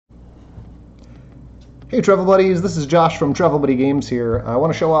Hey Travel Buddies, this is Josh from Travel Buddy Games here. I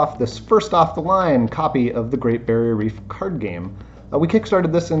want to show off this first off the line copy of the Great Barrier Reef card game. We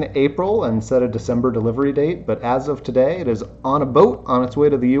kickstarted this in April and set a December delivery date, but as of today it is on a boat on its way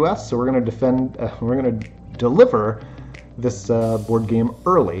to the US, so we're going to deliver this board game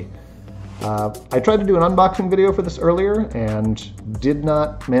early. I tried to do an unboxing video for this earlier and did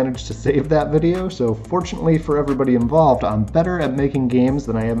not manage to save that video, so fortunately for everybody involved, I'm better at making games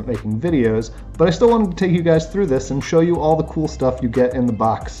than I am at making videos, but I still wanted to take you guys through this and show you all the cool stuff you get in the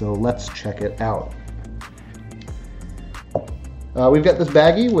box, so let's check it out. We've got this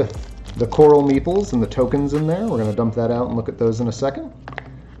baggie with the coral meeples and the tokens in there. We're going to dump that out and look at those in a second.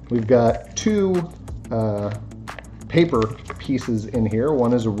 We've got two paper pieces in here.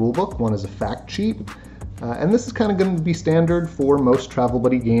 One is a rule book, one is a fact sheet. And this is kind of going to be standard for most Travel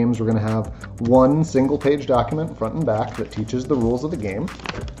Buddy games. We're going to have one single page document front and back that teaches the rules of the game.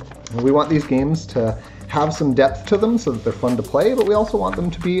 And we want these games to have some depth to them so that they're fun to play, but we also want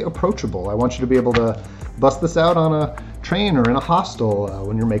them to be approachable. I want you to be able to bust this out on a train or in a hostel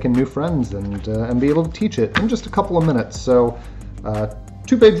when you're making new friends and be able to teach it in just a couple of minutes. So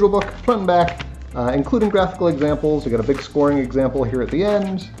two-page rulebook, front and back, including graphical examples. We've got a big scoring example here at the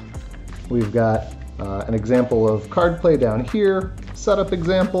end. We've got an example of card play down here, setup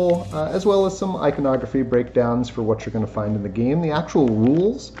example, as well as some iconography breakdowns for what you're going to find in the game. The actual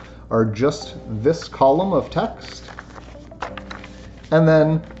rules are just this column of text, and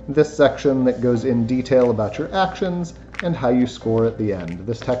then this section that goes in detail about your actions and how you score at the end.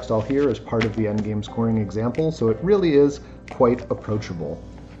 This text all here is part of the endgame scoring example, so it really is quite approachable.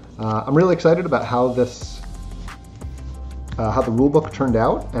 I'm really excited about how the rulebook turned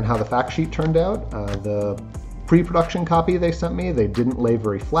out and how the fact sheet turned out. The pre-production copy they sent me, they didn't lay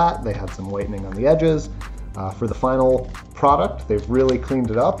very flat. They had some whitening on the edges. For the final product, they've really cleaned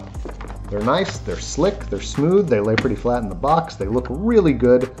it up. They're nice, they're slick, they're smooth, they lay pretty flat in the box, they look really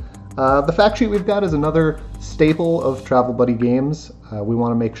good. The fact sheet we've got is another staple of Travel Buddy games. We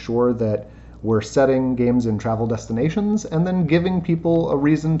want to make sure that we're setting games in travel destinations and then giving people a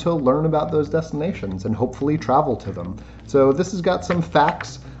reason to learn about those destinations and hopefully travel to them. So this has got some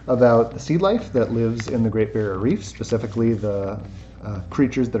facts about the sea life that lives in the Great Barrier Reef, specifically the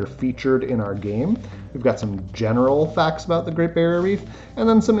creatures that are featured in our game. We've got some general facts about the Great Barrier Reef, and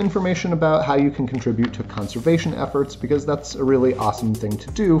then some information about how you can contribute to conservation efforts, because that's a really awesome thing to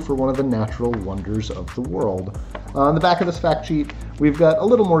do for one of the natural wonders of the world. On the back of this fact sheet, we've got a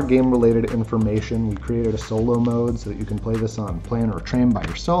little more game-related information. We created a solo mode so that you can play this on plane or train by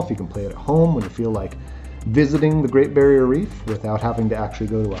yourself. You can play it at home when you feel like visiting the Great Barrier Reef without having to actually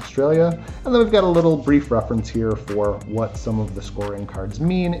go to Australia. And then we've got a little brief reference here for what some of the scoring cards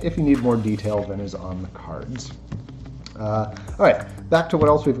mean if you need more detail than is on the cards. All right, back to what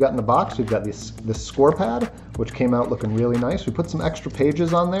else we've got in the box. We've got this score pad, which came out looking really nice. We put some extra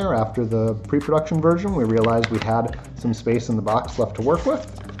pages on there after the pre-production version. We realized we had some space in the box left to work with.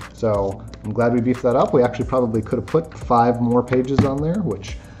 So I'm glad we beefed that up. We actually probably could have put 5 more pages on there,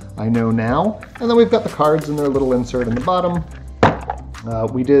 which I know now. And then we've got the cards in their little insert in the bottom.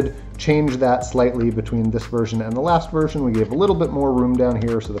 We did change that slightly between this version and the last version. We gave a little bit more room down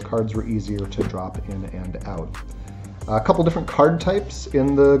here so the cards were easier to drop in and out. A couple different card types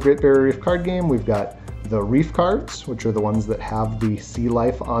in the Great Barrier Reef card game. We've got the Reef cards, which are the ones that have the sea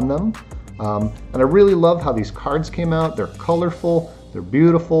life on them. And I really love how these cards came out. They're colorful, they're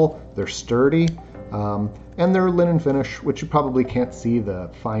beautiful, they're sturdy. And they're linen finish, which you probably can't see the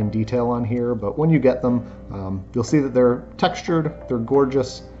fine detail on here, but when you get them, you'll see that they're textured, they're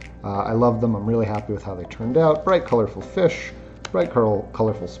gorgeous. I love them. I'm really happy with how they turned out. Bright colorful fish, bright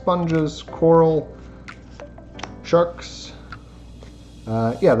colorful sponges, coral, sharks.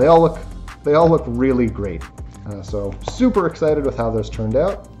 Yeah, they all look really great. So super excited with how those turned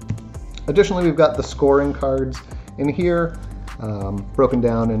out. Additionally, we've got the scoring cards in here. Broken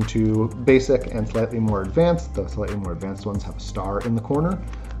down into basic and slightly more advanced. The slightly more advanced ones have a star in the corner.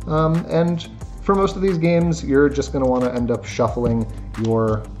 And for most of these games, you're just going to want to end up shuffling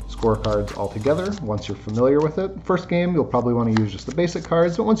your scorecards all together once you're familiar with it. First game, you'll probably want to use just the basic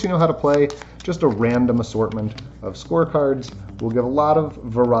cards, but once you know how to play, just a random assortment of scorecards will give a lot of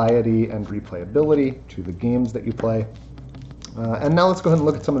variety and replayability to the games that you play. And now let's go ahead and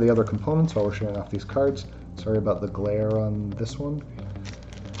look at some of the other components while we're showing off these cards. Sorry about the glare on this one.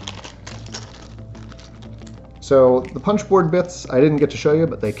 So the punch board bits I didn't get to show you,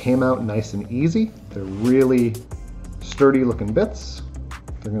 but they came out nice and easy. They're really sturdy looking bits.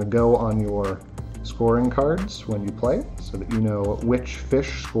 They're going to go on your scoring cards when you play so that you know which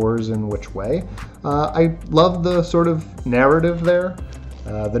fish scores in which way. I love the sort of narrative there.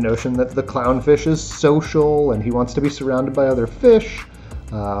 The notion that the clownfish is social and he wants to be surrounded by other fish,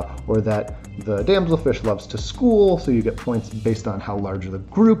 or that the damselfish loves to school, so you get points based on how large the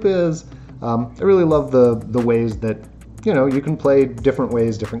group is. I really love the ways that, you know, you can play different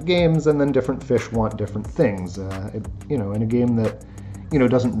ways, different games, and then different fish want different things. You know, in a game that, you know,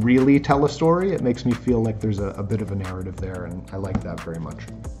 doesn't really tell a story, it makes me feel like there's a bit of a narrative there, and I like that very much.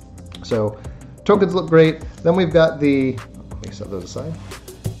 So tokens look great. Then we've got the, let me set those aside.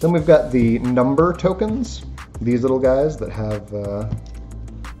 Then we've got the number tokens, these little guys that have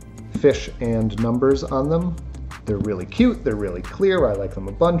fish and numbers on them. They're really cute, they're really clear, I like them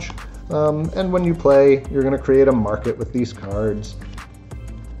a bunch. And when you play, you're going to create a market with these cards,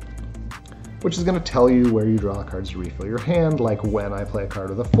 which is going to tell you where you draw cards to refill your hand. Like when I play a card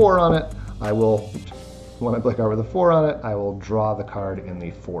with a 4 on it, I will draw the card in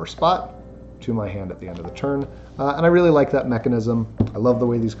the 4 spot to my hand at the end of the turn. And I really like that mechanism. I love the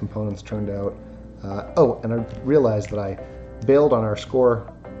way these components turned out. Oh, and I realized that I bailed on our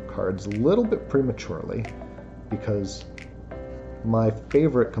score cards a little bit prematurely, because my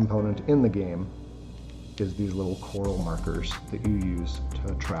favorite component in the game is these little coral markers that you use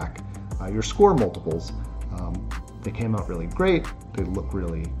to track your score multiples. They came out really great. They look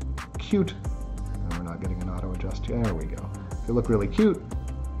really cute. And we're not getting an auto adjust. There we go. They look really cute.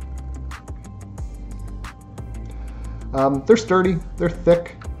 They're sturdy, they're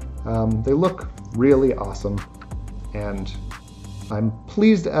thick, they look really awesome, and I'm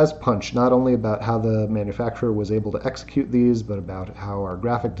pleased as punch, not only about how the manufacturer was able to execute these, but about how our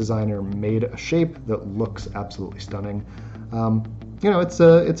graphic designer made a shape that looks absolutely stunning. You know, it's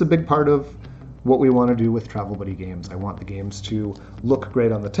a big part of what we want to do with Travel Buddy games. I want the games to look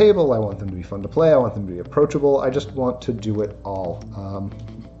great on the table, I want them to be fun to play, I want them to be approachable, I just want to do it all.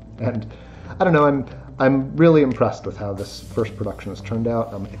 And I don't know, I'm really impressed with how this first production has turned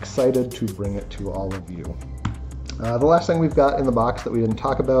out. I'm excited to bring it to all of you. The last thing we've got in the box that we didn't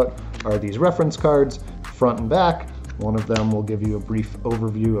talk about are these reference cards, front and back. One of them will give you a brief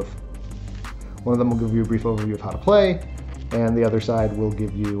overview of how to play, and the other side will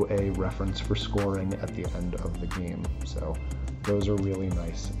give you a reference for scoring at the end of the game. So those are really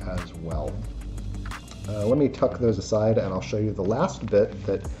nice as well. Let me tuck those aside and I'll show you the last bit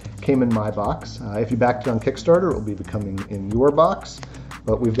that came in my box. If you backed it on Kickstarter, it will be coming in your box.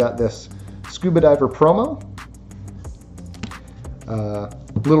 But we've got this Scuba Diver promo.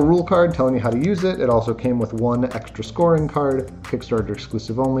 Little rule card telling you how to use it. It also came with one extra scoring card, Kickstarter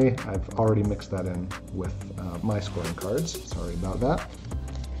exclusive only. I've already mixed that in with my scoring cards. Sorry about that.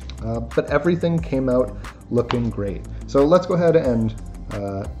 But everything came out looking great. So let's go ahead and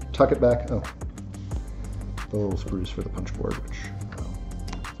tuck it back. Oh, the little screws for the punch board, which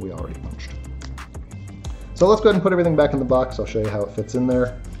we already punched. So let's go ahead and put everything back in the box. I'll show you how it fits in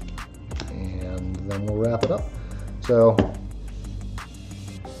there, and then we'll wrap it up. So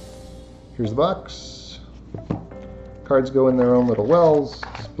here's the box. Cards go in their own little wells,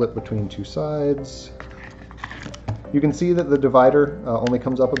 split between two sides. You can see that the divider only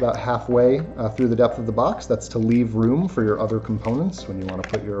comes up about halfway through the depth of the box. That's to leave room for your other components when you want to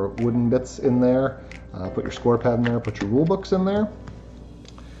put your wooden bits in there, put your score pad in there, put your rule books in there.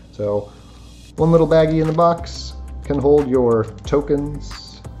 So one little baggie in the box can hold your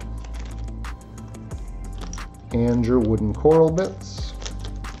tokens and your wooden coral bits,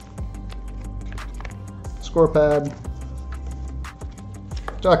 score pad,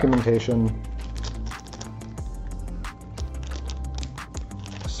 documentation,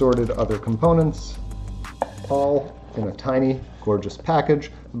 assorted other components, all in a tiny, gorgeous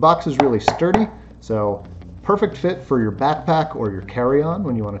package. The box is really sturdy, so perfect fit for your backpack or your carry-on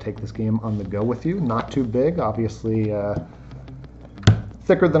when you want to take this game on the go with you. Not too big, obviously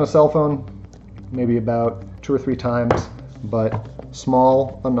thicker than a cell phone, maybe about 2 or 3 times, but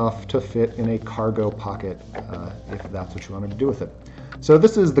small enough to fit in a cargo pocket if that's what you wanted to do with it. So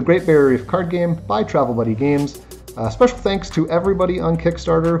this is the Great Barrier Reef card game by Travel Buddy Games. Special thanks to everybody on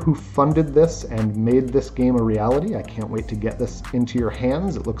Kickstarter who funded this and made this game a reality. I can't wait to get this into your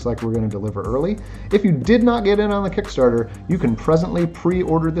hands. It looks like we're going to deliver early. If you did not get in on the Kickstarter, you can presently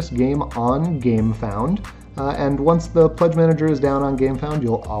pre-order this game on Gamefound. And once the pledge manager is down on Gamefound,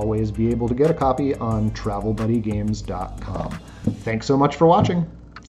 you'll always be able to get a copy on travelbuddygames.com. Thanks so much for watching.